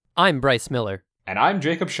I'm Bryce Miller. And I'm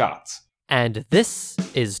Jacob Schatz. And this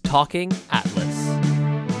is Talking Atlas.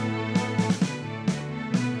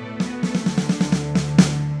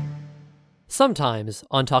 Sometimes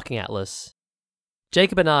on Talking Atlas,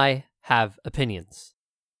 Jacob and I have opinions.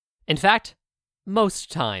 In fact,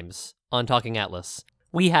 most times on Talking Atlas,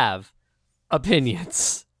 we have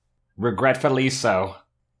opinions. Regretfully so.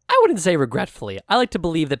 I wouldn't say regretfully. I like to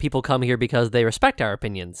believe that people come here because they respect our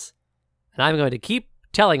opinions. And I'm going to keep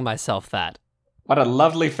telling myself that. What a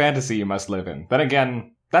lovely fantasy you must live in. Then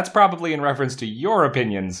again, that's probably in reference to your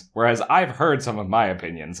opinions, whereas I've heard some of my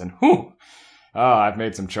opinions, and I've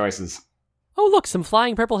made some choices. Oh, look, some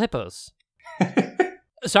flying purple hippos.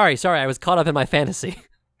 Sorry, I was caught up in my fantasy.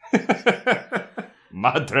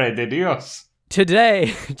 Madre de Dios.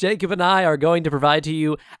 Today, Jacob and I are going to provide to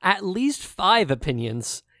you at least 5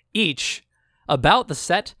 opinions each about the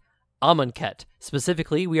set Amonkhet.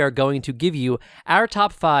 Specifically, we are going to give you our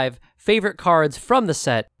top 5 favorite cards from the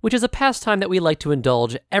set, which is a pastime that we like to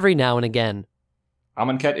indulge every now and again.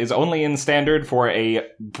 Amonkhet is only in Standard for a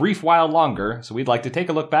brief while longer, so we'd like to take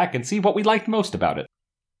a look back and see what we liked most about it.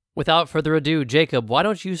 Without further ado, Jacob, why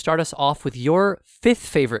don't you start us off with your 5th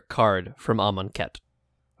favorite card from Amonkhet?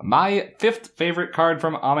 My 5th favorite card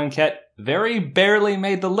from Amonkhet very barely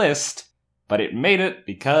made the list, but it made it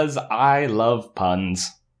because I love puns,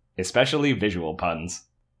 especially visual puns.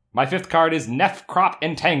 My 5th card is Nefkrop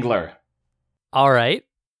Entangler. All right.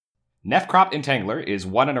 Nefkrop Entangler is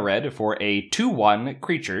 1 and a red for a 2/1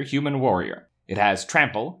 creature human warrior. It has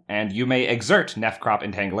Trample, and you may exert Nefkrop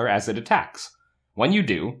Entangler as it attacks. When you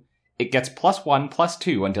do, it gets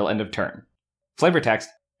 +1/+2 until end of turn. Flavor text: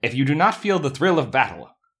 if you do not feel the thrill of battle,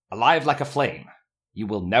 alive like a flame, you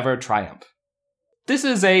will never triumph. This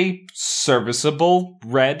is a serviceable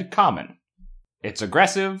red common. It's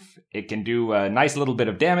aggressive, it can do a nice little bit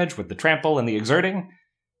of damage with the trample and the exerting,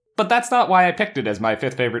 but that's not why I picked it as my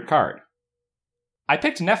 5th favorite card. I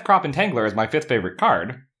picked Nefkrop Entangler as my 5th favorite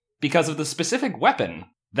card because of the specific weapon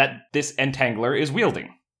that this Entangler is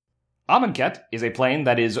wielding. Amonkhet is a plane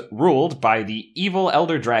that is ruled by the evil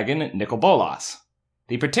elder dragon Nicol.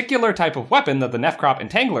 The particular type of weapon that the Nefkrop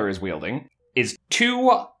Entangler is wielding is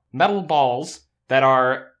 2 metal balls that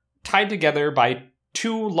are tied together by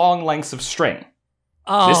 2 long lengths of string.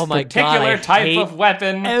 Oh my god, this particular type of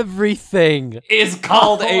weapon everything is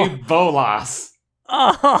called a bolas.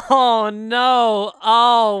 Oh no.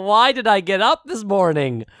 Oh, why did I get up this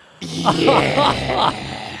morning? Yeah.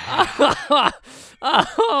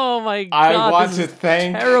 Oh my god,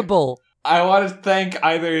 terrible. I want to thank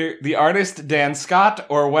either the artist Dan Scott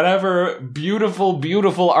or whatever beautiful,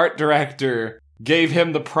 beautiful art director gave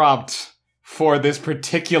him the prompt for this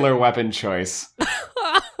particular weapon choice.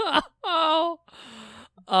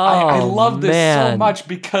 I love this so much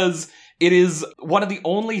because it is one of the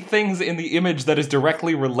only things in the image that is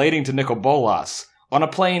directly relating to Nicol on a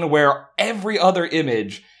plane where every other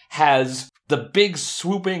image has the big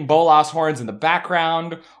swooping bolas horns in the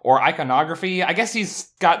background or iconography. I guess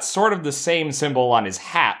he's got sort of the same symbol on his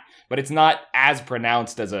hat, but it's not as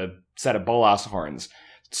pronounced as a set of bolas horns.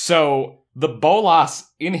 So the bolas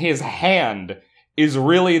in his hand is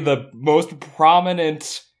really the most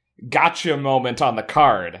prominent gotcha moment on the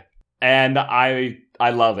card, and I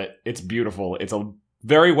love it. It's beautiful. It's a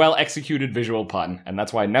very well executed visual pun, and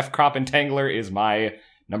that's why Nefkrop Entangler is my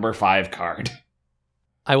number 5 card.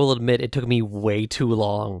 I will admit it took me way too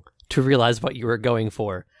long to realize what you were going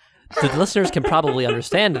for. The listeners can probably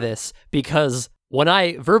understand this because when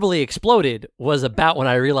I verbally exploded was about when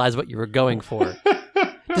I realized what you were going for.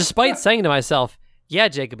 Despite saying to myself, yeah,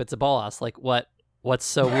 Jacob, it's a bolas. Like, what's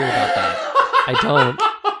so weird about that? I don't.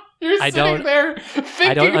 You're sitting there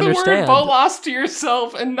thinking the word bolas to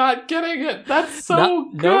yourself and not getting it. That's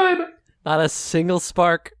so good. Nope, not a single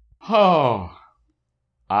spark. Oh,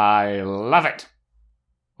 I love it.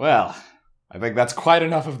 Well, I think that's quite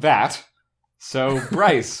enough of that. So,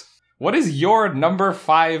 Bryce, what is your number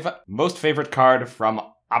 5 most favorite card from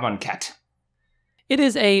Amonkhet? It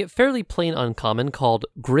is a fairly plain uncommon called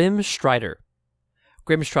Grim Strider.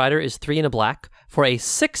 Grim Strider is 3 and a black for a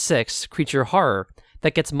 6/6 creature horror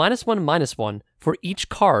that gets -1/-1 for each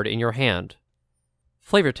card in your hand.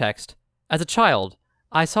 Flavor text: as a child,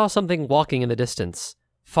 I saw something walking in the distance,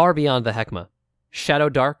 far beyond the Heckma, shadow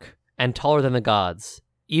dark and taller than the gods.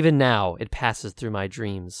 Even now, it passes through my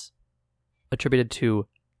dreams. Attributed to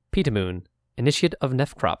Pitamoon, Initiate of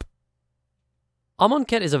Nefkrop.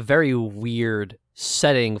 Amonkhet is a very weird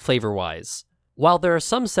setting flavor-wise. While there are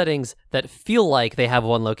some settings that feel like they have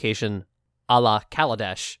one location, a la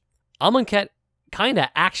Kaladesh, Amonkhet kinda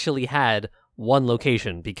actually had one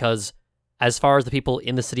location because, as far as the people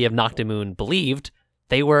in the city of Noctimoon believed,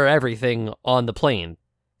 They were everything on the plane.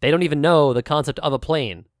 They don't even know the concept of a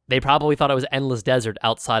plane. They probably thought it was endless desert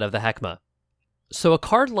outside of the Heckma. So a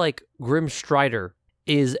card like Grim Strider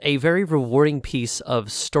is a very rewarding piece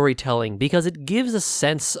of storytelling because it gives a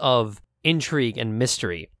sense of intrigue and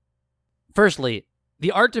mystery. Firstly,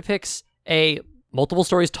 the art depicts a multiple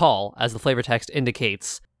stories tall, as the flavor text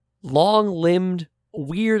indicates, long-limbed,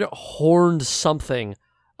 weird horned something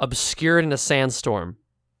obscured in a sandstorm.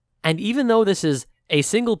 And even though this is a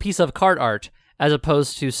single piece of card art, as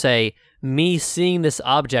opposed to, say, me seeing this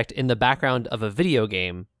object in the background of a video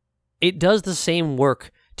game, it does the same work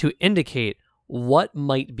to indicate what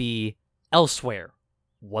might be elsewhere,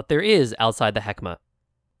 what there is outside the Heckma.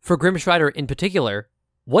 For Grim Strider in particular,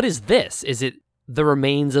 what is this? Is it the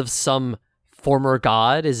remains of some former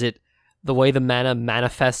god? Is it the way the mana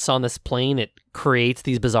manifests on this plane? It creates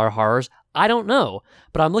these bizarre horrors? I don't know,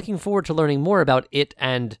 but I'm looking forward to learning more about it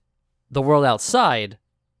and the world outside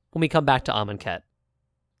when we come back to Amonkhet.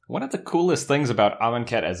 One of the coolest things about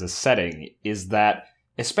Amonkhet as a setting is that,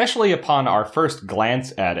 especially upon our first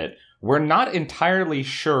glance at it, we're not entirely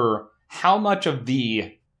sure how much of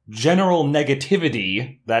the general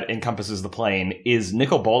negativity that encompasses the plane is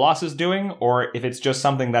Nicol Bolas doing, or if it's just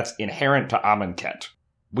something that's inherent to Amonkhet.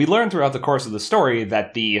 We learn throughout the course of the story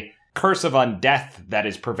that the curse of undeath that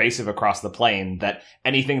is pervasive across the plane, that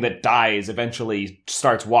anything that dies eventually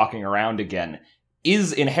starts walking around again,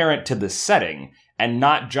 is inherent to this setting, and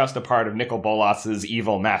not just a part of Nicol Bolas's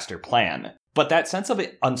evil master plan. But that sense of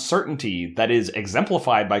uncertainty that is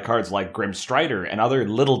exemplified by cards like Grim Strider and other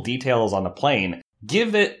little details on the plane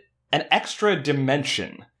give it an extra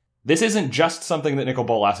dimension. This isn't just something that Nicol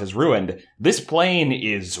Bolas has ruined. This plane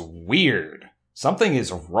is weird. Something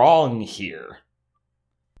is wrong here.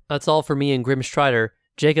 That's all for me and Grim Strider.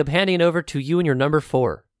 Jacob, handing it over to you and your number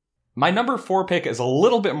 4. My number 4 pick is a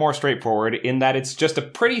little bit more straightforward in that it's just a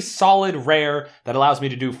pretty solid rare that allows me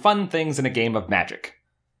to do fun things in a game of Magic.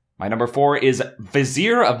 My number 4 is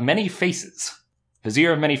Vizier of Many Faces.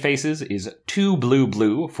 Vizier of Many Faces is 2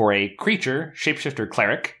 blue for a creature, shapeshifter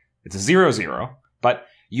cleric. It's a 0/0, but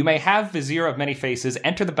you may have Vizier of Many Faces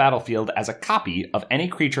enter the battlefield as a copy of any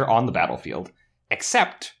creature on the battlefield,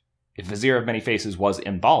 except if Vizier of Many Faces was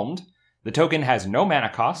embalmed. The token has no mana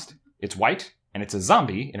cost, it's white, and it's a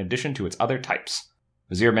zombie in addition to its other types.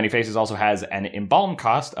 Vizier of Many Faces also has an embalm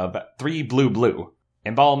cost of 3 blue.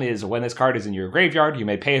 Embalm is when this card is in your graveyard, you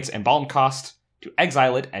may pay its embalm cost to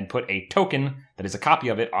exile it and put a token that is a copy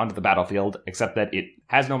of it onto the battlefield, except that it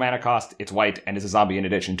has no mana cost, it's white, and is a zombie in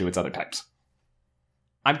addition to its other types.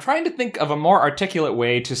 I'm trying to think of a more articulate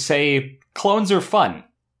way to say clones are fun,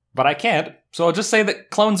 but I can't, so I'll just say that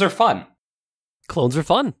clones are fun. Clones are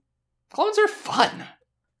fun. Clones are fun.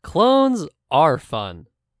 Clones are fun.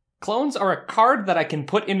 Clones are a card that I can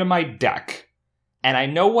put into my deck, and I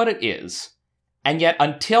know what it is. And yet,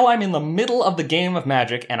 until I'm in the middle of the game of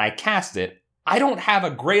Magic and I cast it, I don't have a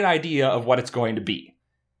great idea of what it's going to be.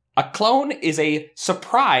 A clone is a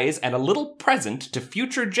surprise and a little present to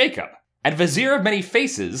future Jacob. And Vizier of Many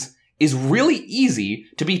Faces is really easy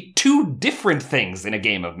to be 2 different things in a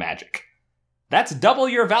game of Magic. That's double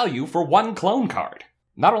your value for 1 clone card.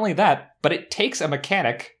 Not only that, but it takes a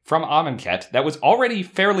mechanic from Amonkhet that was already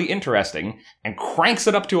fairly interesting and cranks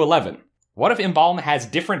it up to 11. What if Embalm has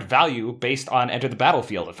different value based on Enter the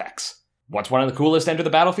Battlefield effects? What's one of the coolest Enter the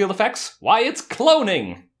Battlefield effects? Why, it's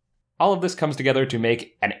cloning! All of this comes together to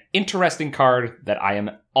make an interesting card that I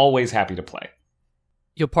am always happy to play.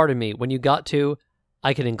 You'll pardon me, when you got to,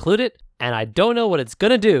 I can include it, and I don't know what it's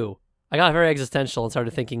gonna do. I got very existential and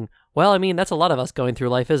started thinking, well, I mean, that's a lot of us going through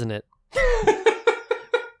life, isn't it?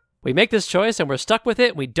 We make this choice and we're stuck with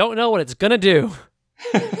it, and we don't know what it's gonna do.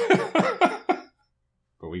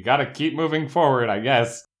 But we gotta keep moving forward, I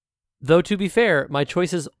guess. Though, to be fair, my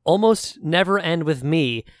choices almost never end with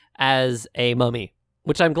me as a mummy,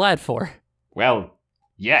 which I'm glad for. Well,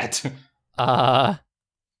 yet.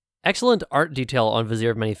 Excellent art detail on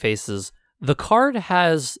Vizier of Many Faces. The card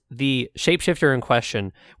has the shapeshifter in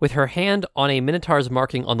question with her hand on a Minotaur's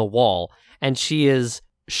marking on the wall, and she is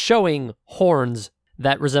showing horns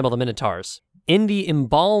that resemble the Minotaurs. In the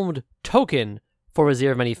embalmed token for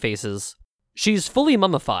Vizier of Many Faces, she's fully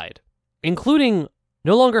mummified, including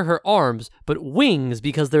no longer her arms, but wings,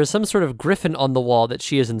 because there's some sort of griffin on the wall that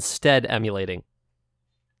she is instead emulating.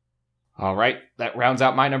 All right, that rounds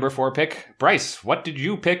out my number 4 pick. Bryce, what did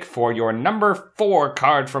you pick for your number 4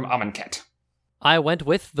 card from Amonkhet? I went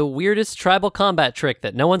with the weirdest tribal combat trick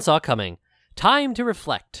that no one saw coming. Time to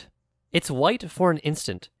Reflect. It's white for an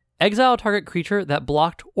instant. Exile target creature that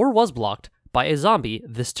blocked or was blocked by a zombie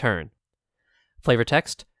this turn. Flavor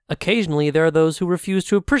text: Occasionally, there are those who refuse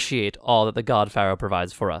to appreciate all that the god Pharaoh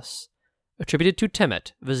provides for us. Attributed to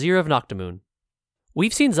Temet, Vizier of Noctamoon.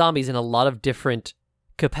 We've seen zombies in a lot of different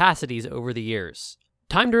capacities over the years.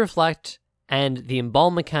 Time to Reflect and the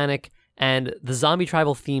Embalm mechanic and the zombie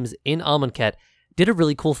tribal themes in Amonkhet did a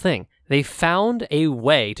really cool thing. They found a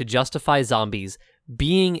way to justify zombies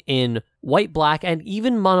being in white, black, and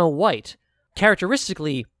even mono white.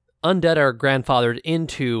 Characteristically, undead are grandfathered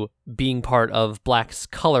into being part of Black's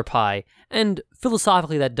color pie, and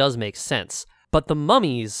philosophically that does make sense. But the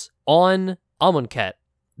mummies on Amonkhet,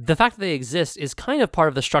 the fact that they exist is kind of part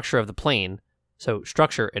of the structure of the plane, so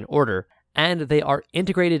structure and order, and they are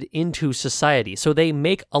integrated into society, so they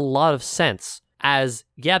make a lot of sense as,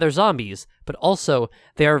 yeah, they're zombies, but also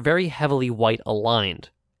they are very heavily white aligned.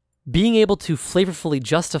 Being able to flavorfully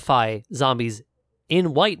justify zombies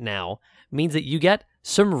in white now means that you get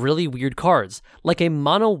some really weird cards, like a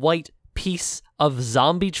mono-white piece of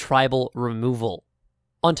zombie tribal removal.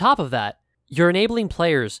 On top of that, you're enabling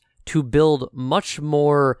players to build much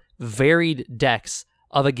more varied decks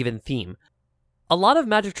of a given theme. A lot of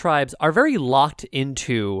Magic tribes are very locked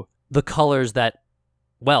into the colors that,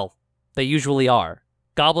 well, they usually are.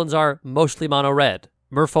 Goblins are mostly mono-red.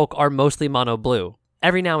 Merfolk are mostly mono-blue.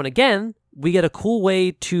 Every now and again, we get a cool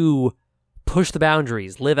way to push the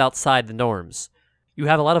boundaries, live outside the norms. You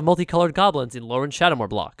have a lot of multicolored goblins in Lorwyn Shadowmoor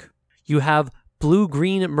block. You have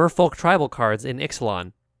blue-green Merfolk tribal cards in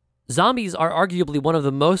Ixalan. Zombies are arguably one of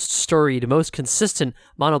the most storied, most consistent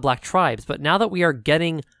mono-black tribes, but now that we are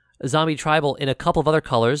getting a zombie tribal in a couple of other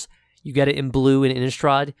colors, you get it in blue in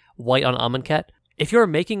Innistrad, white on Amonkhet. If you're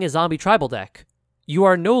making a zombie tribal deck, you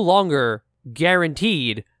are no longer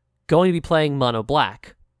guaranteed going to be playing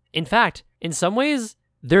mono-black. In fact, in some ways,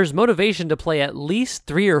 there's motivation to play at least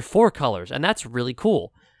 3 or 4 colors, and that's really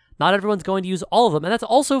cool. Not everyone's going to use all of them, and that's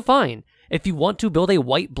also fine. If you want to build a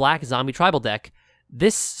white-black zombie tribal deck,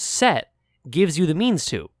 this set gives you the means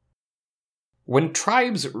to. When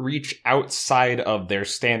tribes reach outside of their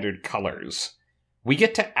standard colors, we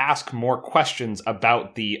get to ask more questions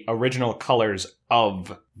about the original colors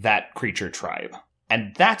of that creature tribe.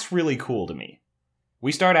 And that's really cool to me.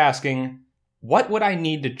 We start asking, what would I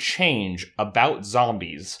need to change about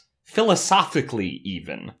zombies, philosophically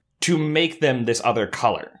even, to make them this other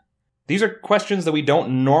color? These are questions that we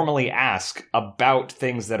don't normally ask about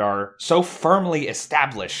things that are so firmly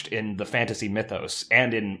established in the fantasy mythos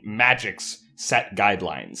and in Magic's set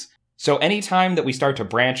guidelines. So anytime that we start to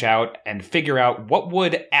branch out and figure out what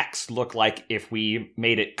would X look like if we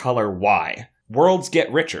made it color Y, worlds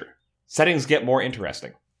get richer, settings get more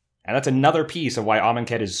interesting. And that's another piece of why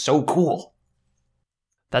Amonkhet is so cool.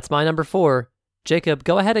 That's my number 4. Jacob,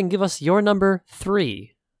 go ahead and give us your number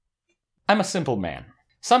 3. I'm a simple man.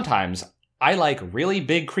 Sometimes I like really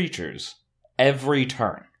big creatures every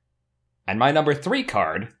turn. And my number 3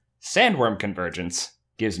 card, Sandworm Convergence,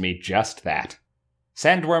 gives me just that.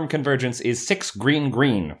 Sandworm Convergence is 6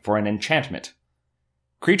 green for an enchantment.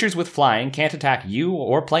 Creatures with flying can't attack you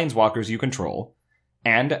or planeswalkers you control,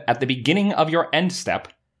 and at the beginning of your end step,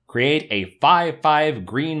 create a 5/5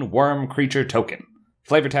 green worm creature token.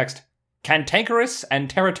 Flavor text, cantankerous and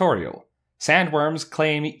territorial. Sandworms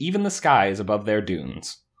claim even the skies above their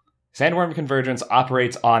dunes. Sandworm Convergence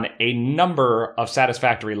operates on a number of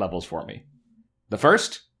satisfactory levels for me. The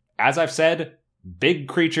first, as I've said, big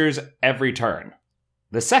creatures every turn.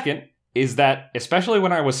 The second is that, especially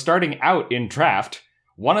when I was starting out in draft,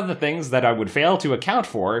 one of the things that I would fail to account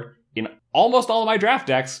for in almost all of my draft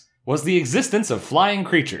decks was the existence of flying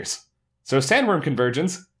creatures. So Sandworm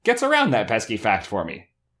Convergence gets around that pesky fact for me.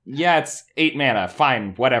 Yeah, it's 8 mana,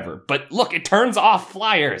 fine, whatever. But look, it turns off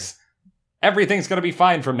flyers! Everything's gonna be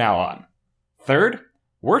fine from now on. Third,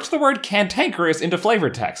 works the word cantankerous into flavor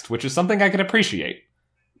text, which is something I can appreciate.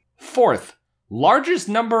 Fourth, largest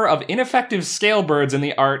number of ineffective scale birds in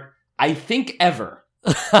the art, I think, ever.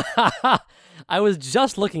 I was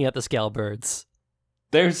just looking at the scale birds.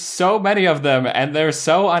 There's so many of them, and they're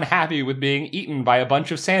so unhappy with being eaten by a bunch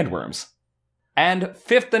of sandworms. And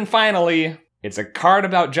fifth and finally, it's a card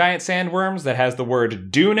about giant sandworms that has the word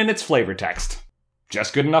Dune in its flavor text.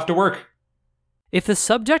 Just good enough to work. If the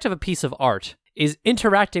subject of a piece of art is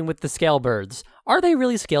interacting with the scale birds, are they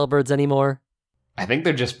really scale birds anymore? I think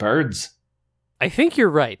they're just birds. I think you're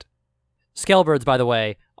right. Scale birds, by the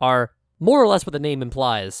way, are more or less what the name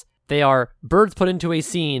implies. They are birds put into a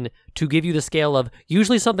scene to give you the scale of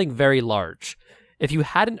usually something very large. If you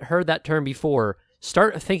hadn't heard that term before,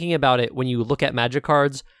 start thinking about it when you look at Magic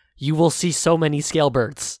cards. You will see so many scale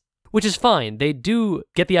birds, which is fine. They do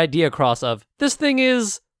get the idea across of, this thing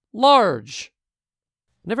is large.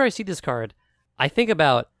 Whenever I see this card, I think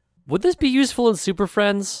about Would this be useful in Super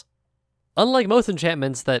Friends? Unlike most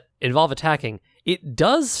enchantments that involve attacking, it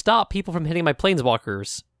does stop people from hitting my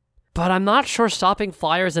planeswalkers. But I'm not sure stopping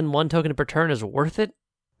flyers in 1 token per turn is worth it.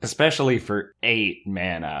 Especially for 8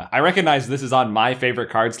 mana. I recognize this is on my favorite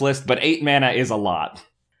cards list, but 8 mana is a lot.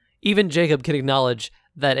 Even Jacob can acknowledge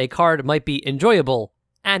that a card might be enjoyable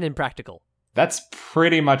and impractical. That's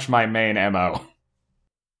pretty much my main MO.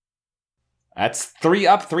 That's 3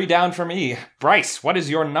 up, 3 down for me. Bryce, what is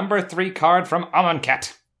your number 3 card from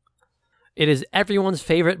Amonkhet? It is everyone's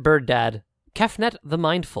favorite bird dad, Kefnet the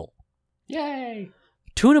Mindful. Yay!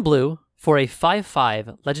 2 and a blue for a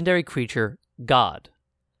 5/5 legendary creature, God.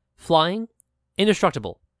 Flying,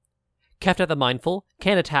 indestructible. Kefnet the Mindful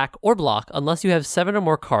can attack or block unless you have 7 or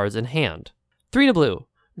more cards in hand. 3 and a blue,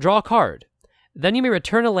 draw a card. Then you may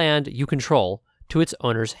return a land you control to its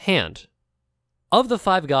owner's hand. Of the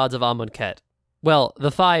 5 gods of Amonkhet, well,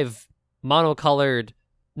 the 5 monocolored,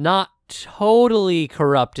 not totally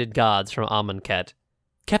corrupted gods from Amonkhet,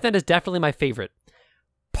 Kefnet is definitely my favorite.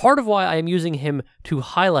 Part of why I am using him to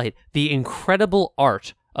highlight the incredible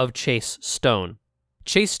art of Chase Stone.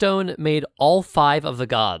 Chase Stone made all 5 of the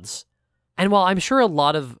gods. And while I'm sure a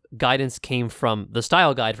lot of guidance came from the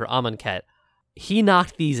style guide for Amonkhet, he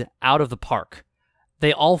knocked these out of the park.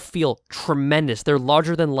 They all feel tremendous. They're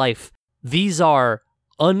larger than life. These are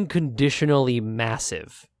unconditionally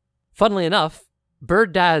massive. Funnily enough,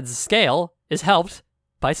 Bird Dad's scale is helped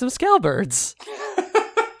by some scale birds.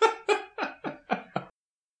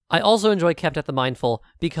 I also enjoy Kefnet the Mindful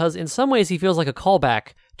because in some ways he feels like a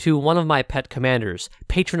callback to one of my pet commanders,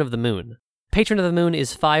 Patron of the Moon. Patron of the Moon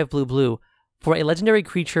is 5 blue for a legendary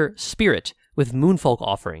creature, Spirit, with Moonfolk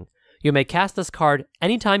offering. You may cast this card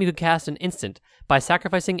anytime you can cast an instant by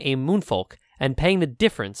sacrificing a Moonfolk and paying the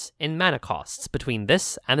difference in mana costs between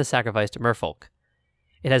this and the sacrificed Merfolk.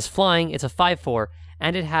 It has flying, it's a 5/4,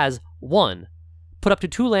 and it has 1. Put up to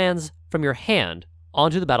 2 lands from your hand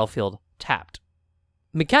onto the battlefield tapped.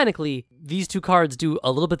 Mechanically, these 2 cards do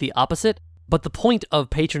a little bit the opposite, but the point of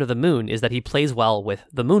Patron of the Moon is that he plays well with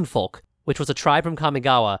the Moonfolk, which was a tribe from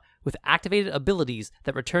Kamigawa with activated abilities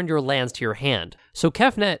that return your lands to your hand. So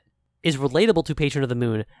Kefnet is relatable to Patron of the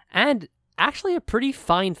Moon, and actually a pretty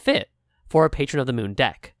fine fit for a Patron of the Moon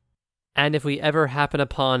deck. And if we ever happen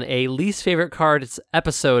upon a least favorite cards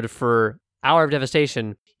episode for Hour of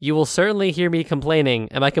Devastation, you will certainly hear me complaining,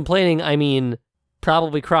 and by complaining I mean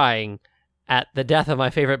probably crying, at the death of my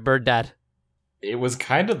favorite bird dad. It was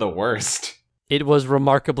kind of the worst. It was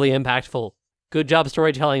remarkably impactful. Good job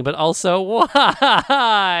storytelling, but also,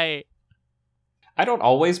 why? I don't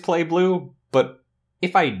always play blue, but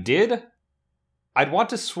if I did, I'd want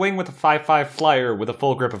to swing with a 5/5 flyer with a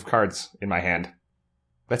full grip of cards in my hand.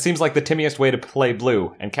 That seems like the timmiest way to play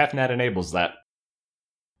blue, and Kefnet enables that.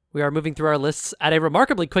 We are moving through our lists at a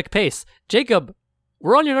remarkably quick pace. Jacob,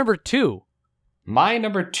 we're on your number 2. My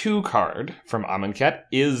number 2 card from Amonkhet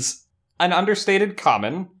is an understated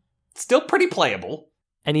common, still pretty playable.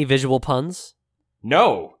 Any visual puns?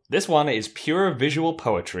 No, this one is pure visual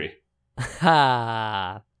poetry.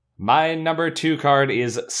 Ha! My number 2 card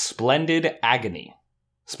is Splendid Agony.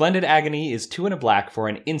 Splendid Agony is 2 and a black for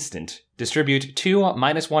an instant. Distribute 2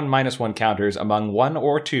 -1/-1 counters among 1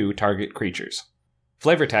 or 2 target creatures.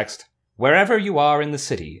 Flavor text: wherever you are in the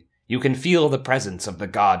city, you can feel the presence of the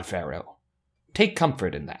god pharaoh. Take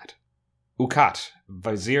comfort in that. Ukat,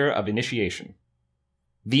 Vizier of Initiation.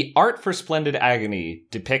 The art for Splendid Agony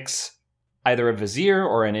depicts either a vizier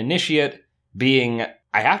or an initiate being,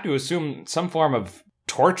 I have to assume, some form of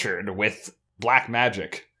tortured with black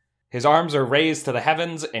magic. His arms are raised to the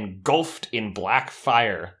heavens, engulfed in black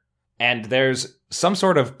fire, and there's some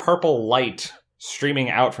sort of purple light streaming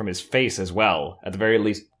out from his face as well, at the very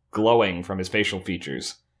least glowing from his facial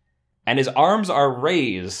features. And his arms are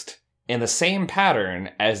raised in the same pattern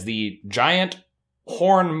as the giant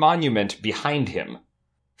horn monument behind him,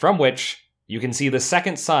 from which you can see the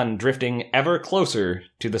second sun drifting ever closer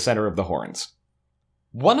to the center of the horns.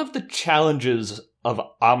 One of the challenges of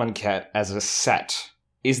Amonkhet as a set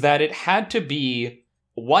is that it had to be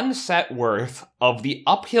 1 set worth of the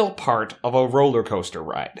uphill part of a roller coaster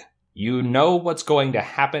ride. You know what's going to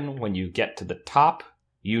happen when you get to the top.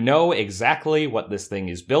 You know exactly what this thing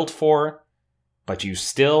is built for, but you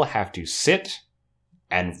still have to sit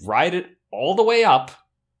and ride it all the way up,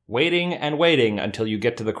 waiting and waiting until you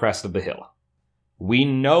get to the crest of the hill. We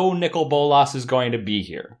know Nicol Bolas is going to be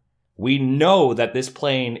here. We know that this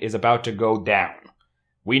plane is about to go down.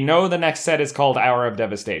 We know the next set is called Hour of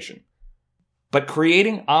Devastation. But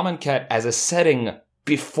creating Amonkhet as a setting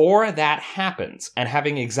before that happens, and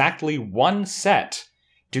having exactly 1 set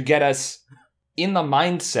to get us in the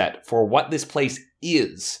mindset for what this place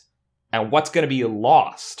is, And what's going to be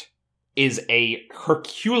lost is a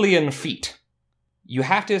Herculean feat. You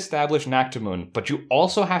have to establish Noctimoon, but you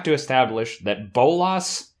also have to establish that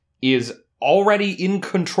Bolas is already in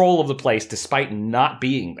control of the place despite not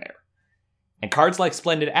being there. And cards like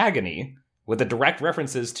Splendid Agony, with the direct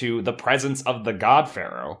references to the presence of the God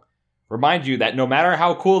Pharaoh, remind you that no matter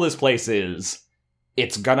how cool this place is,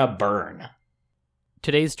 it's gonna burn.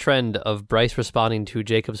 Today's trend of Bryce responding to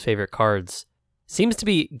Jacob's favorite cards seems to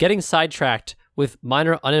be getting sidetracked with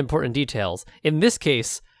minor unimportant details. In this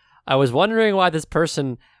case, I was wondering why this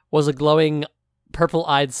person was a glowing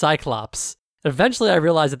purple-eyed cyclops. Eventually I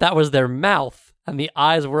realized that was their mouth, and the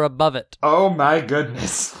eyes were above it. Oh my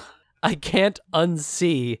goodness. I can't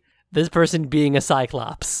unsee this person being a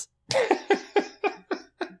cyclops.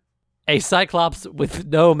 A cyclops with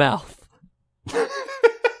no mouth.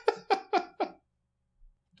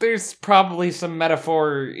 There's probably some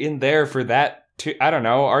metaphor in there for that, too. I don't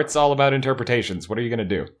know. Art's all about interpretations. What are you going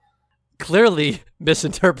to do? Clearly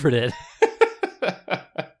misinterpreted.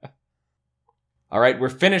 All right, we're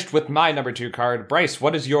finished with my number 2 card. Bryce,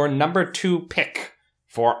 what is your number 2 pick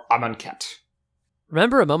for Amonkhet?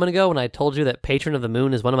 Remember a moment ago when I told you that Patron of the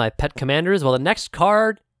Moon is one of my pet commanders? Well, the next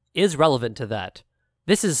card is relevant to that.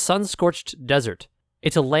 This is Sun-Scorched Desert.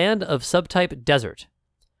 It's a land of subtype desert.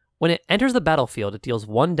 When it enters the battlefield, it deals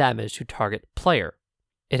 1 damage to target player.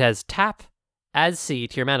 It has tap, add C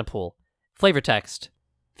to your mana pool. Flavor text: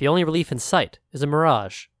 the only relief in sight is a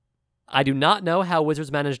mirage. I do not know how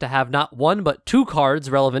Wizards managed to have not 1 but 2 cards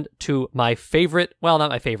relevant to my favorite, well,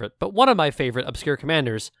 not my favorite, but one of my favorite obscure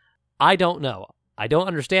commanders. I don't know. I don't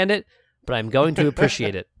understand it, but I'm going to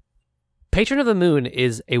appreciate it. Patron of the Moon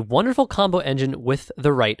is a wonderful combo engine with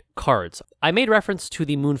the right cards. I made reference to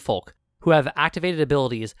the Moonfolk, who have activated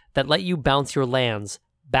abilities that let you bounce your lands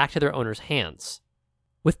back to their owner's hands.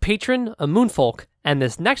 With Patron, a Moonfolk, and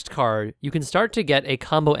this next card, you can start to get a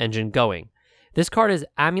combo engine going. This card is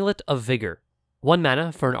Amulet of Vigor. 1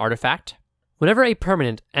 mana for an artifact. Whenever a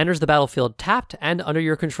permanent enters the battlefield tapped and under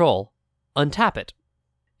your control, untap it.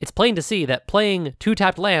 It's plain to see that playing 2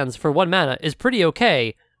 tapped lands for 1 mana is pretty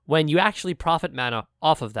okay when you actually profit mana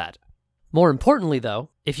off of that. More importantly, though,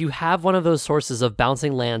 if you have one of those sources of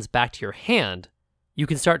bouncing lands back to your hand, you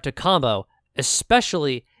can start to combo,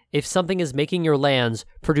 especially if something is making your lands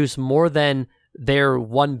produce more than their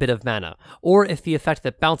 1 bit of mana, or if the effect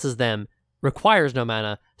that bounces them requires no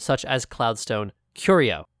mana, such as Cloudstone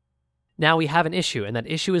Curio. Now we have an issue, and that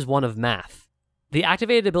issue is one of math. The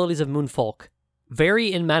activated abilities of Moonfolk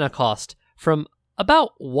vary in mana cost from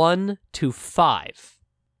about 1 to 5.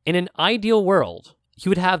 In an ideal world, you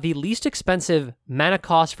would have the least expensive mana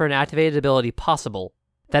cost for an activated ability possible,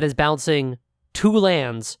 that is bouncing 2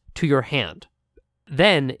 lands to your hand.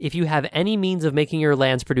 Then, if you have any means of making your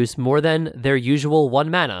lands produce more than their usual 1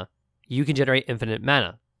 mana, you can generate infinite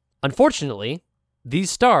mana. Unfortunately,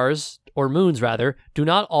 these stars, or moons rather, do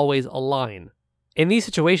not always align. In these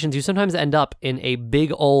situations, you sometimes end up in a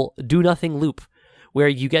big ol' do-nothing loop, where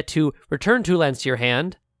you get to return 2 lands to your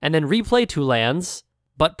hand, and then replay 2 lands,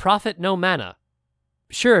 but profit no mana.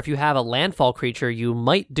 Sure, if you have a landfall creature, you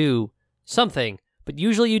might do something, but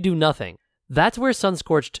usually you do nothing. That's where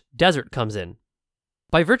Sun-Scorched Desert comes in.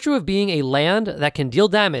 By virtue of being a land that can deal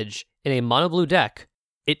damage in a mono-blue deck,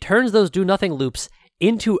 it turns those do-nothing loops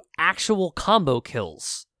into actual combo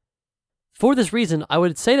kills. For this reason, I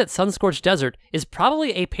would say that Sun-Scorched Desert is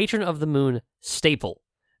probably a Patron of the Moon staple,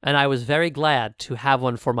 and I was very glad to have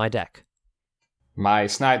one for my deck. My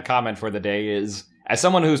snide comment for the day is, as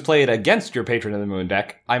someone who's played against your Patron of the Moon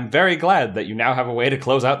deck, I'm very glad that you now have a way to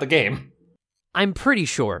close out the game. I'm pretty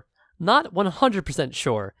sure, not 100%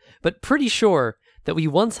 sure, but pretty sure that we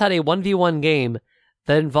once had a 1v1 game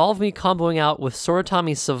that involved me comboing out with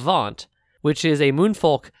Soratami Savant, which is a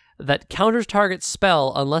Moonfolk that counters target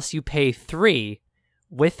spell unless you pay 3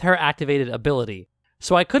 with her activated ability.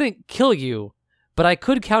 So I couldn't kill you, but I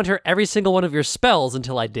could counter every single one of your spells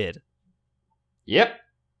until I did. Yep.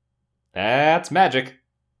 That's magic.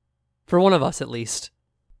 For one of us, at least.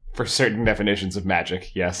 For certain definitions of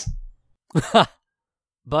magic, yes.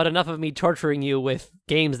 But enough of me torturing you with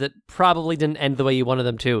games that probably didn't end the way you wanted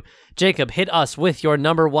them to. Jacob, hit us with your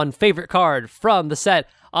number 1 favorite card from the set,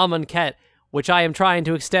 Amonkhet, which I am trying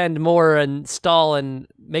to extend more and stall and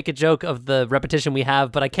make a joke of the repetition we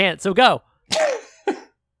have, but I can't, so go!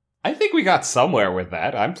 I think we got somewhere with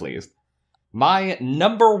that. I'm pleased. My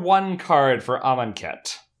number 1 card for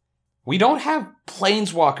Amonkhet. We don't have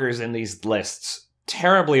planeswalkers in these lists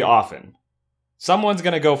terribly often. Someone's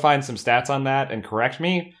going to go find some stats on that and correct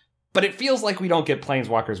me, but it feels like we don't get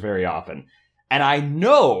planeswalkers very often. And I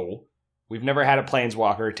know we've never had a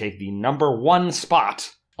planeswalker take the number 1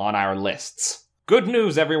 spot on our lists. Good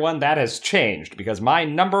news, everyone, that has changed, because my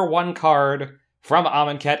number 1 card from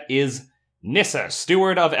Amonkhet is Nissa,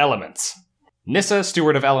 Steward of Elements. Nissa,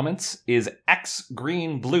 Steward of Elements, is X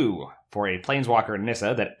green-blue for a Planeswalker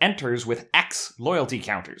Nissa that enters with X loyalty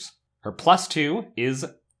counters. Her +2 is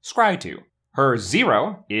Scry 2. Her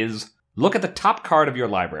 0 is look at the top card of your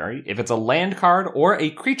library. If it's a land card or a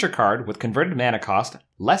creature card with converted mana cost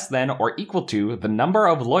less than or equal to the number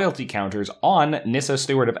of loyalty counters on Nissa,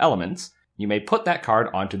 Steward of Elements, you may put that card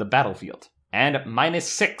onto the battlefield. And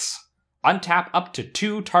 -6. Untap up to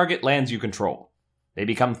 2 target lands you control. They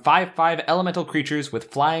become 5/5 elemental creatures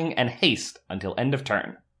with flying and haste until end of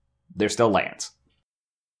turn. They're still lands.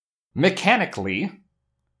 Mechanically,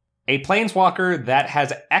 a Planeswalker that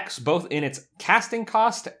has X both in its casting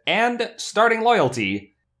cost and starting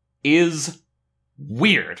loyalty is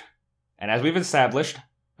weird. And as we've established,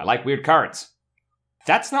 I like weird cards.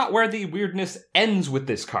 That's not where the weirdness ends with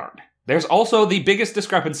this card. There's also the biggest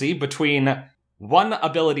discrepancy between one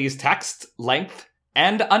ability's text length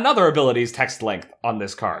and another ability's text length on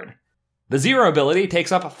this card. The 0 ability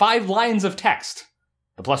takes up 5 lines of text.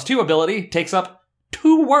 The +2 ability takes up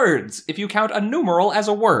 2 words if you count a numeral as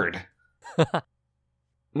a word.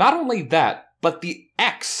 Not only that, but the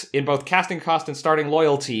X in both casting cost and starting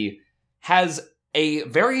loyalty has a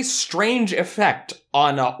very strange effect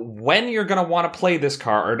on when you're going to want to play this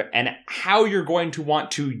card and how you're going to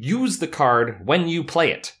want to use the card when you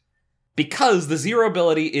play it. Because the 0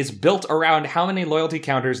 ability is built around how many loyalty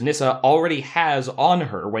counters Nissa already has on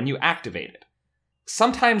her when you activate it.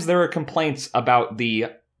 Sometimes there are complaints about the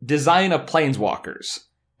design of Planeswalkers.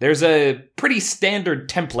 There's a pretty standard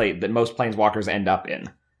template that most Planeswalkers end up in.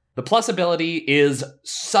 The plus ability is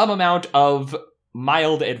some amount of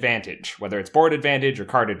mild advantage, whether it's board advantage or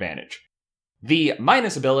card advantage. The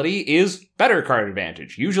minus ability is better card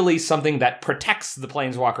advantage, usually something that protects the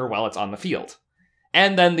Planeswalker while it's on the field.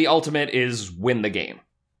 And then the ultimate is win the game.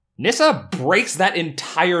 Nissa breaks that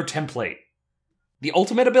entire template. The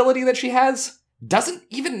ultimate ability that she has doesn't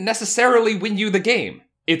even necessarily win you the game.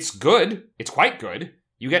 It's good. It's quite good.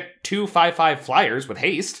 You get 2 5/5 flyers with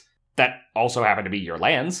haste that also happen to be your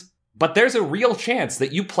lands. But there's a real chance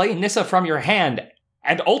that you play Nissa from your hand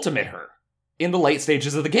and ultimate her in the late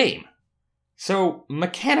stages of the game. So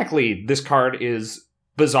mechanically, this card is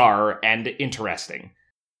bizarre and interesting.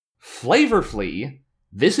 Flavorfully,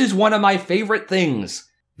 this is one of my favorite things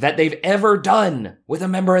that they've ever done with a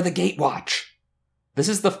member of the Gatewatch. This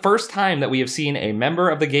is the first time that we have seen a member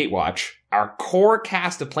of the Gatewatch, our core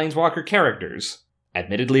cast of Planeswalker characters.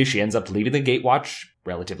 Admittedly, she ends up leaving the Gatewatch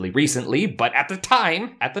relatively recently, but at the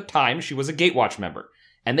time, she was a Gatewatch member,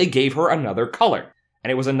 and they gave her another color.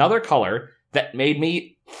 And it was another color that made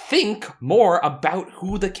me think more about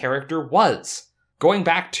who the character was. Going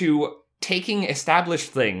back to taking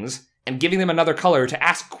established things and giving them another color to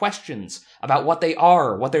ask questions about what they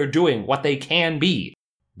are, what they're doing, what they can be.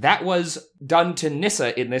 That was done to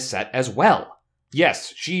Nissa in this set as well.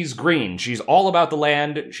 Yes, she's green. She's all about the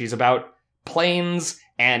land. She's about planes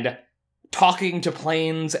and talking to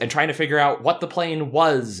planes and trying to figure out what the plane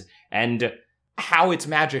was and how its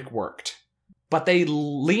magic worked. But they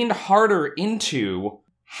leaned harder into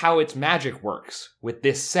how its magic works with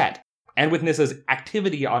this set and with Nissa's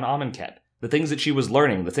activity on Amonkhet, the things that she was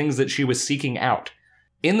learning, the things that she was seeking out.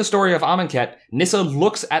 In the story of Amonkhet, Nissa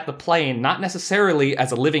looks at the plane not necessarily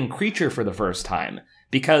as a living creature for the first time,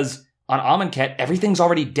 because on Amonkhet, everything's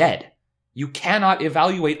already dead. You cannot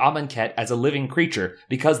evaluate Amonkhet as a living creature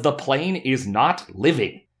because the plane is not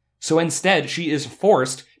living. So instead, she is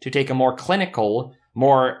forced to take a more clinical,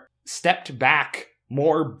 more stepped back,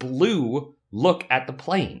 more blue look at the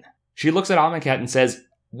plane. She looks at Amonkhet and says,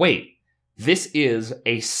 wait, this is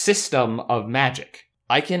a system of magic.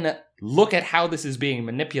 I can look at how this is being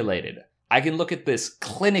manipulated. I can look at this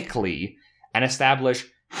clinically and establish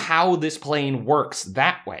how this plane works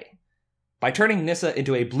that way. By turning Nissa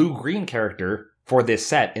into a blue-green character for this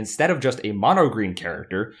set, instead of just a mono-green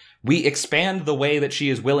character, we expand the way that she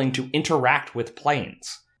is willing to interact with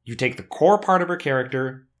planes. You take the core part of her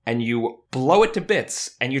character, and you blow it to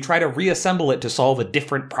bits, and you try to reassemble it to solve a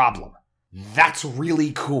different problem. That's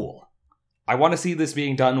really cool. I want to see this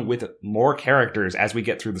being done with more characters as we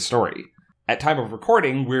get through the story. At time of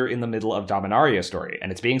recording, we're in the middle of Dominaria's story,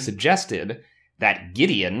 and it's being suggested that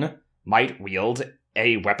Gideon might wield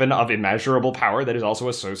a weapon of immeasurable power that is also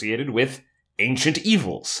associated with ancient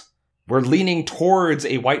evils. We're leaning towards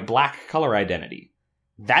a white-black color identity.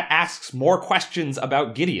 That asks more questions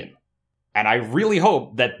about Gideon. And I really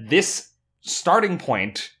hope that this starting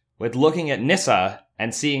point, with looking at Nissa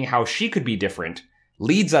and seeing how she could be different,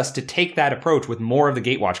 leads us to take that approach with more of the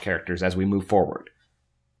Gatewatch characters as we move forward.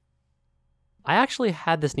 I actually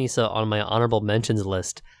had this Nisa on my honorable mentions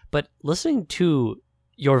list, but listening to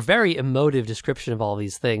your very emotive description of all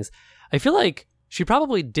these things, I feel like she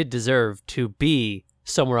probably did deserve to be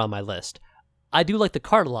somewhere on my list. I do like the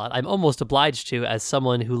card a lot. I'm almost obliged to as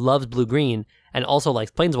someone who loves blue-green and also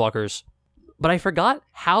likes Planeswalkers. But I forgot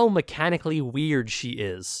how mechanically weird she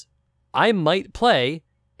is. I might play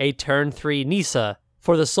a turn 3 Nisa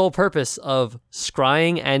for the sole purpose of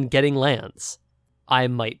scrying and getting lands. I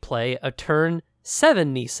might play a turn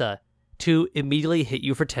 7 Nisa to immediately hit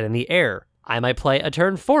you for 10 in the air. I might play a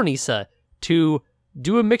turn 4 Nisa to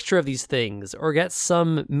do a mixture of these things or get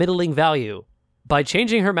some middling value. By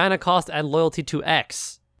changing her mana cost and loyalty to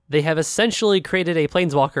X, they have essentially created a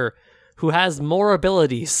Planeswalker who has more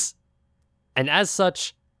abilities, and as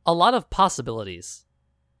such, a lot of possibilities.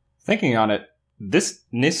 Thinking on it, this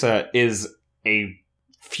Nissa is a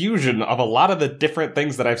fusion of a lot of the different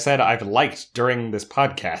things that I've said I've liked during this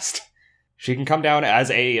podcast. She can come down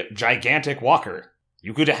as a gigantic walker.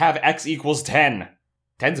 You could have X equals 10.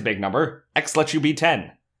 10's a big number. X lets you be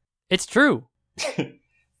 10. It's true.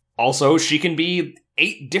 Also, she can be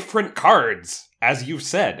 8 different cards, as you've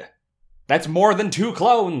said. That's more than 2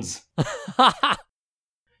 clones.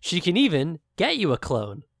 She can even get you a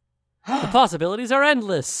clone. The possibilities are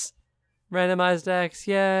endless. Randomized X,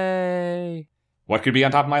 yay. What could be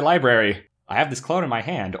on top of my library? I have this clone in my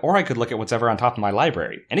hand, or I could look at what's ever on top of my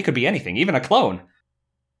library. And it could be anything, even a clone.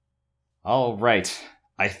 All right.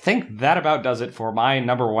 I think that about does it for my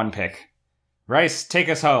number 1 pick. Rice, take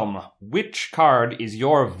us home. Which card is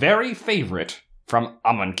your very favorite from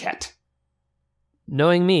Amonkhet?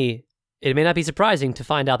 Knowing me, it may not be surprising to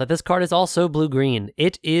find out that this card is also blue-green.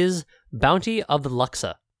 It is Bounty of the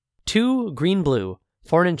Luxa. 2 green-blue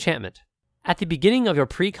for an enchantment. At the beginning of your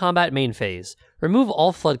pre-combat main phase, remove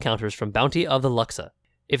all flood counters from Bounty of the Luxa.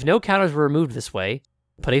 If no counters were removed this way,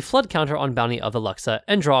 put a flood counter on Bounty of the Luxa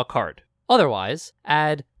and draw a card. Otherwise,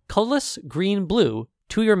 add colorless green-blue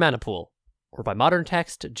to your mana pool. Or by modern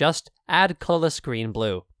text, just add colorless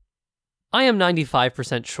green-blue. I am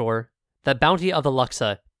 95% sure that Bounty of the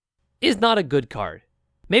Luxa is not a good card.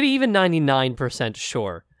 Maybe even 99%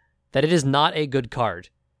 sure that it is not a good card.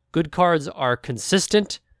 Good cards are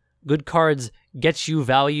consistent. Good cards get you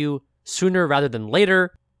value sooner rather than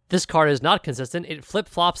later. This card is not consistent. It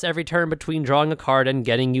flip-flops every turn between drawing a card and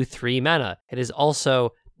getting you 3 mana. It is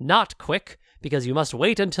also not quick, because you must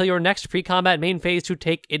wait until your next pre-combat main phase to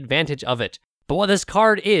take advantage of it. But what this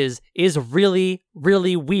card is really,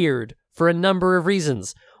 really weird for a number of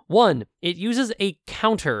reasons. 1, it uses a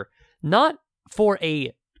counter, not for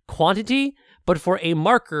a quantity, but for a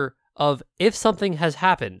marker of if something has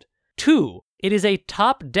happened. 2, it is a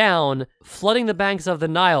top-down flooding the banks of the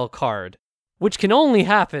Nile card, which can only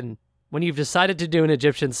happen when you've decided to do an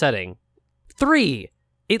Egyptian setting. 3,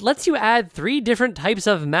 it lets you add 3 different types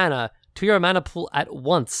of mana to your mana pool at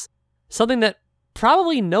once, something that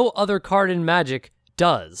probably no other card in Magic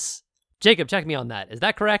does. Jacob, check me on that. Is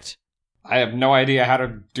that correct? I have no idea how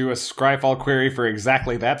to do a Scryfall query for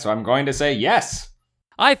exactly that, so I'm going to say yes.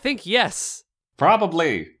 I think yes.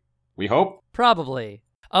 Probably. We hope. Probably.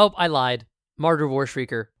 Oh, I lied. Martyr War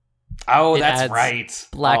Shrieker. Oh, that's right.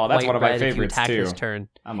 Black, oh, that's white, one of my red favorites if you attack too. this turn.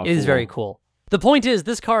 It is very cool. The point is,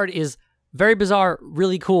 this card is very bizarre,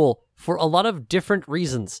 really cool, for a lot of different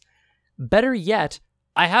reasons. Better yet,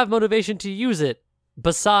 I have motivation to use it,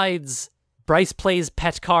 besides Bryce plays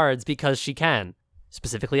pet cards because she can.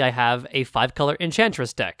 Specifically, I have a 5-color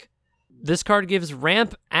Enchantress deck. This card gives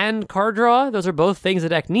ramp and card draw. Those are both things the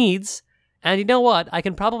deck needs. And you know what? I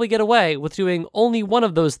can probably get away with doing only one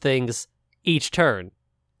of those things each turn.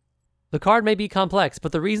 The card may be complex,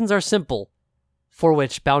 but the reasons are simple, for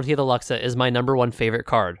which Bounty of the Luxa is my number 1 favorite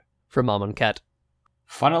card from Amonkhet.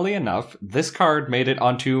 Funnily enough, this card made it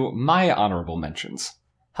onto my honorable mentions.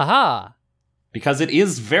 Haha! Because it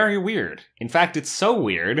is very weird. In fact, it's so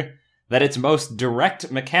weird that its most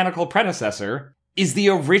direct mechanical predecessor is the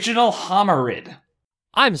original Homarid.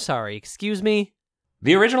 I'm sorry, excuse me?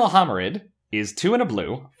 The original Homarid is 2 and a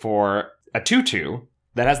blue for a 2/2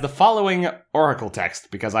 that has the following oracle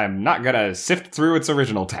text, because I'm not gonna sift through its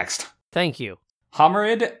original text. Thank you.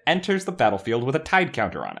 Homarid enters the battlefield with a tide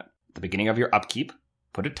counter on it. At the beginning of your upkeep,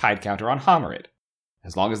 put a tide counter on Homarid.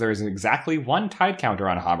 As long as there is exactly 1 tide counter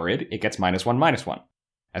on Homarid, it gets -1/-1.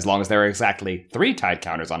 As long as there are exactly 3 tide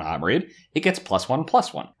counters on Homarid, it gets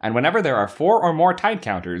 +1/+1. And whenever there are 4 or more tide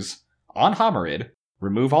counters on Homarid,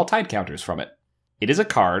 remove all tide counters from it. It is a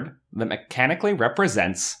card that mechanically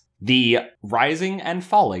represents the rising and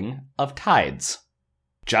falling of tides,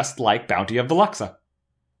 just like Bounty of the Luxa.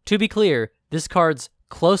 To be clear, this card's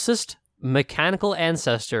closest mechanical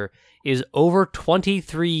ancestor is over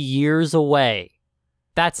 23 years away.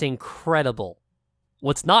 That's incredible.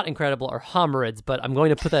 What's not incredible are hominids, but I'm going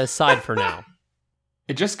to put that aside for now.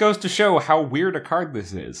 It just goes to show how weird a card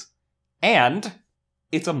this is. And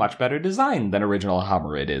it's a much better design than original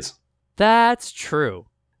hominid is. That's true.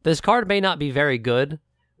 This card may not be very good,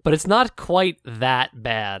 but it's not quite that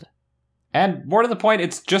bad. And more to the point,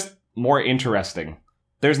 it's just more interesting.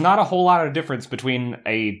 There's not a whole lot of difference between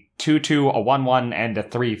a 2-2, a 1-1, and a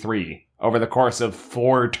 3-3 over the course of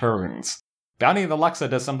 4 turns. Bounty of the Luxa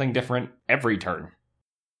does something different every turn.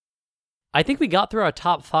 I think we got through our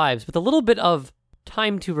top 5s with a little bit of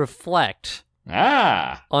time to reflect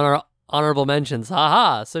on our honorable mentions.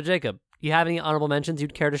 Haha! So Jacob, you have any honorable mentions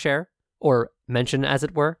you'd care to share? Or mention, as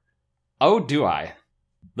it were? Oh, do I?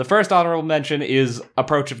 The first honorable mention is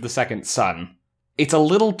Approach of the Second Sun. It's a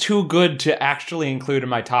little too good to actually include in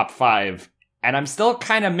my top 5, and I'm still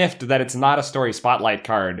kind of miffed that it's not a story spotlight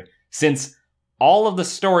card, since all of the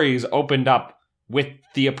stories opened up with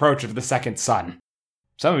the Approach of the Second Sun.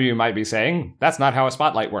 Some of you might be saying, that's not how a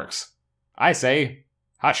spotlight works. I say,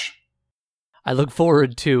 hush. I look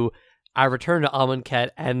forward to our return to Amonkhet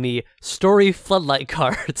and the story floodlight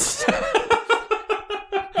cards.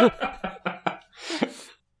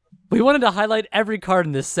 We wanted to highlight every card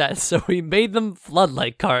in this set, so we made them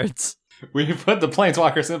floodlight cards. We put the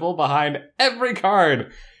Planeswalker symbol behind every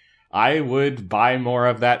card. I would buy more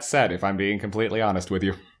of that set, if I'm being completely honest with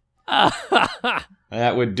you.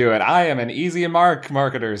 That would do it. I am an easy mark,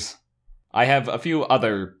 marketers. I have a few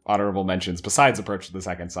other honorable mentions besides Approach to the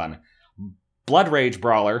Second Sun. Blood Rage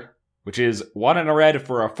Brawler, which is 1 and a red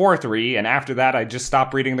for a 4-3, and after that I just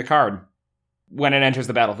stop reading the card. When it enters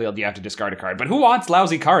the battlefield, you have to discard a card. But who wants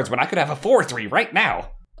lousy cards when I could have a 4-3 right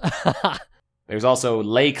now? There's also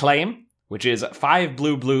Lay Claim, which is 5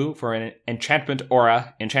 blue for an enchantment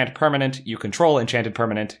aura. Enchant permanent. You control enchanted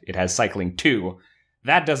permanent. It has cycling 2.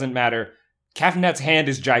 That doesn't matter. Kefnet's hand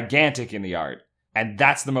is gigantic in the art. And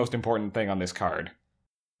that's the most important thing on this card.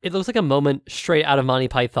 It looks like a moment straight out of Monty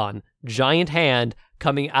Python. Giant hand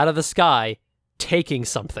coming out of the sky, taking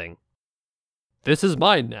something. This is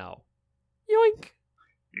mine now. Yoink.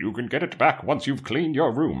 You can get it back once you've cleaned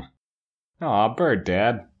your room. Aw, Bird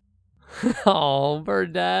Dad. Oh,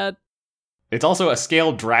 Bird Dad. It's also a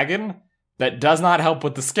scaled dragon that does not help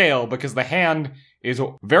with the scale because the hand is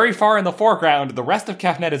very far in the foreground, the rest of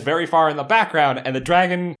Kefnet is very far in the background, and the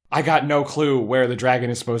dragon, I got no clue where the dragon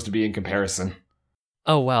is supposed to be in comparison.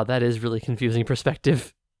 Oh wow, that is really confusing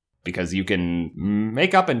perspective. Because you can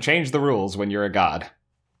make up and change the rules when you're a god.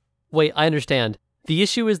 Wait, I understand. The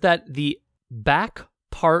issue is that the back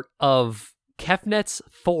part of Kefnet's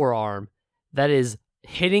forearm that is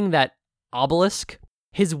hitting that obelisk,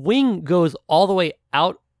 his wing goes all the way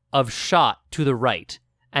out of shot to the right,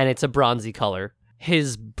 and it's a bronzy color.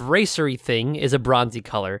 His bracery thing is a bronzy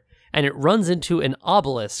color, and it runs into an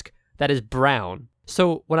obelisk that is brown.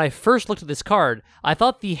 So when I first looked at this card, I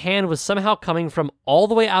thought the hand was somehow coming from all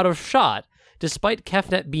the way out of shot, despite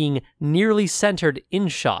Kefnet being nearly centered in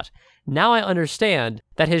shot. Now I understand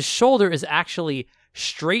that his shoulder is actually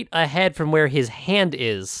straight ahead from where his hand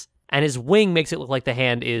is, and his wing makes it look like the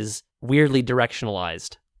hand is weirdly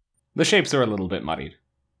directionalized. The shapes are a little bit muddied,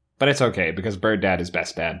 but it's okay because Bird Dad is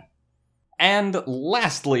best dad. And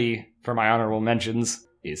lastly, for my honorable mentions,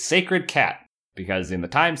 is Sacred Cat, because in the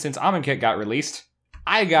time since Amonkhet got released,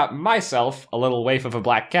 I got myself a little waif of a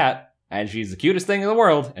black cat, and she's the cutest thing in the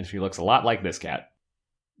world, and she looks a lot like this cat.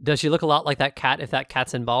 Does she look a lot like that cat if that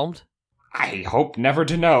cat's embalmed? I hope never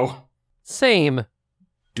to know. Same.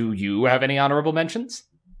 Do you have any honorable mentions?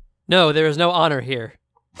 No, there is no honor here.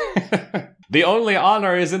 The only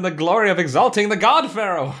honor is in the glory of exalting the God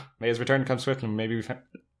Pharaoh. May his return come swift, and may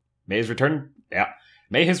his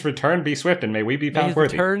return be swift, and may we be found worthy. May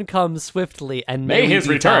his return come swiftly, and may his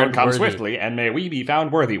return come swiftly, and may we be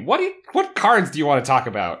found worthy. What cards do you want to talk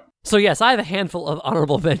about? So yes, I have a handful of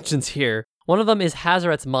honorable mentions here. One of them is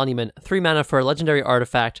Hazaret's Monument, 3 mana for a legendary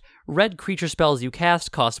artifact. Red creature spells you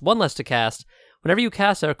cast cost 1 less to cast. Whenever you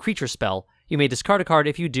cast a creature spell, you may discard a card.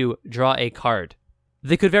 If you do, draw a card.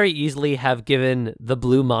 They could very easily have given the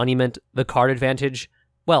blue Monument the card advantage.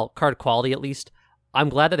 Well, card quality at least. I'm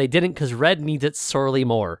glad that they didn't, because red needs it sorely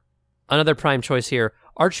more. Another prime choice here,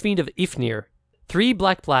 Archfiend of Ifnir. 3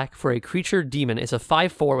 black for a creature demon is a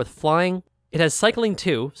 5/4 with flying. It has cycling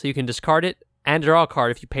 2, so you can discard it and draw a card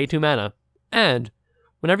if you pay 2 mana. And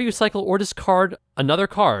whenever you cycle or discard another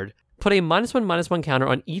card, put a -1/-1 counter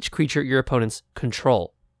on each creature your opponents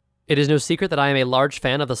control. It is no secret that I am a large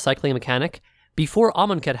fan of the cycling mechanic. Before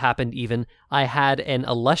Amonkhet happened even, I had an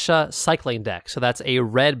Alesha cycling deck, so that's a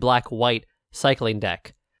red, black, white cycling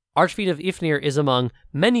deck. Archfiend of Ifnir is among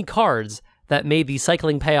many cards that made the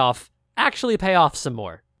cycling payoff actually pay off some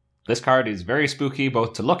more. This card is very spooky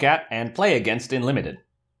both to look at and play against in Limited.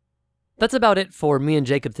 That's about it for me and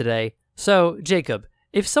Jacob today. So, Jacob,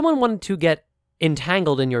 if someone wanted to get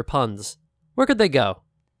entangled in your puns, where could they go?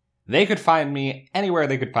 They could find me anywhere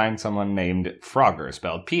they could find someone named Frogger,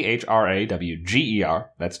 spelled Phrawgger.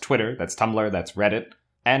 That's Twitter, that's Tumblr, that's Reddit.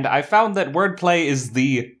 And I found that wordplay is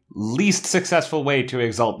the least successful way to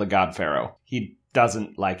exalt the God Pharaoh. He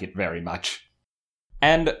doesn't like it very much.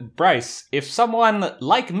 And Bryce, if someone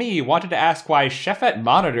like me wanted to ask why Chefette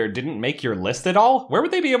Monitor didn't make your list at all, where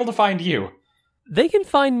would they be able to find you? They can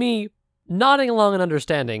find me nodding along and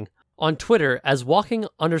understanding on Twitter as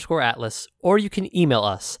walking_atlas, or you can email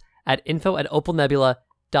us at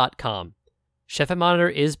info@opalnebula.com. Chefette Monitor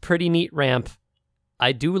is pretty neat ramp.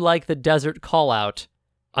 I do like the desert call-out.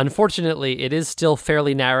 Unfortunately, it is still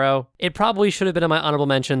fairly narrow. It probably should have been in my honorable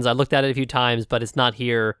mentions. I looked at it a few times, but it's not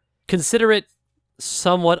here. Consider it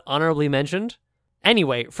somewhat honorably mentioned.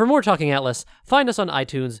 Anyway, for more Talking Atlas, find us on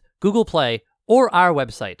iTunes, Google Play, or our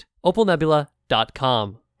website,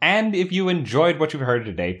 opalnebula.com. And if you enjoyed what you've heard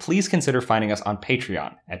today, please consider finding us on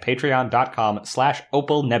Patreon at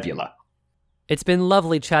patreon.com/opalnebula. It's been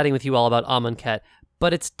lovely chatting with you all about Amonkhet,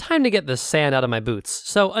 but it's time to get the sand out of my boots.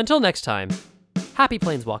 So until next time, happy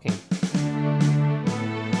planeswalking.